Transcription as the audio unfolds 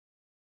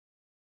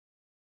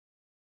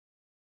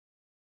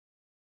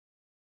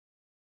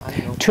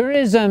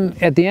Tourism,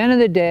 at the end of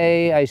the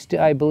day,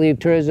 I believe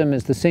tourism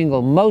is the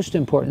single most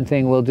important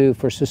thing we'll do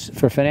for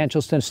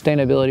financial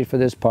sustainability for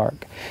this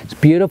park. It's a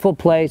beautiful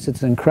place,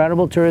 it's an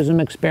incredible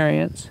tourism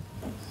experience,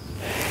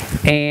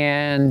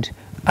 and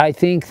I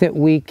think that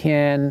we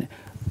can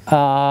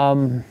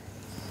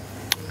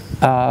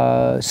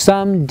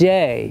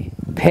someday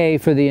pay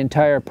for the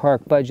entire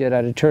park budget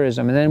out of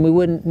tourism, and then we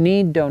wouldn't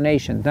need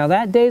donations. Now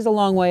that day's a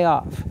long way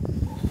off,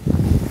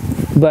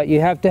 but you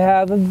have to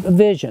have a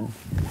vision.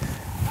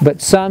 But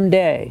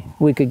someday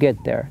we could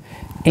get there.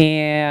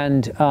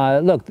 And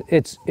look,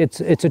 it's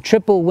a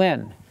triple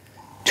win.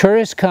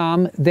 Tourists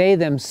come, they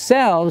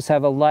themselves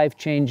have a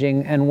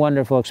life-changing and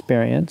wonderful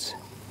experience.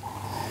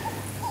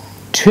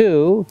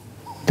 2,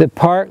 the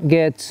park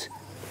gets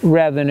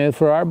revenue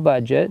for our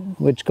budget,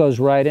 which goes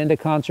right into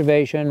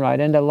conservation, right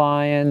into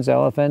lions,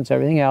 elephants,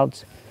 everything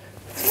else.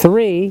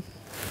 3,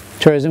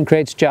 tourism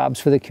creates jobs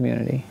for the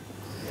community.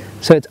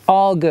 So it's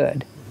all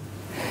good.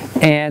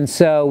 And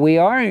so we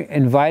are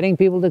inviting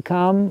people to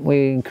come.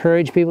 We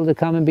encourage people to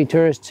come and be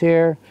tourists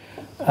here.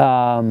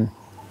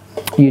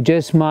 You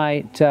just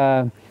might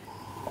fall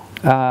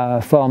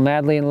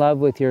madly in love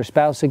with your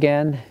spouse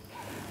again,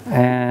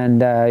 and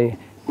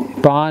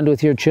bond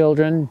with your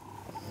children.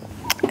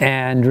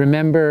 And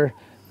remember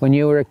when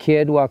you were a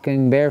kid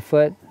walking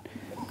barefoot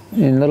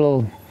in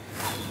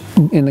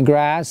the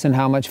grass and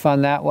how much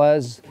fun that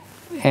was.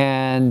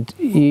 And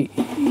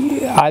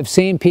I've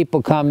seen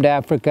people come to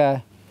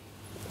Africa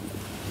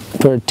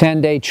for a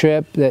 10-day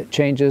trip that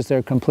changes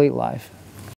their complete life.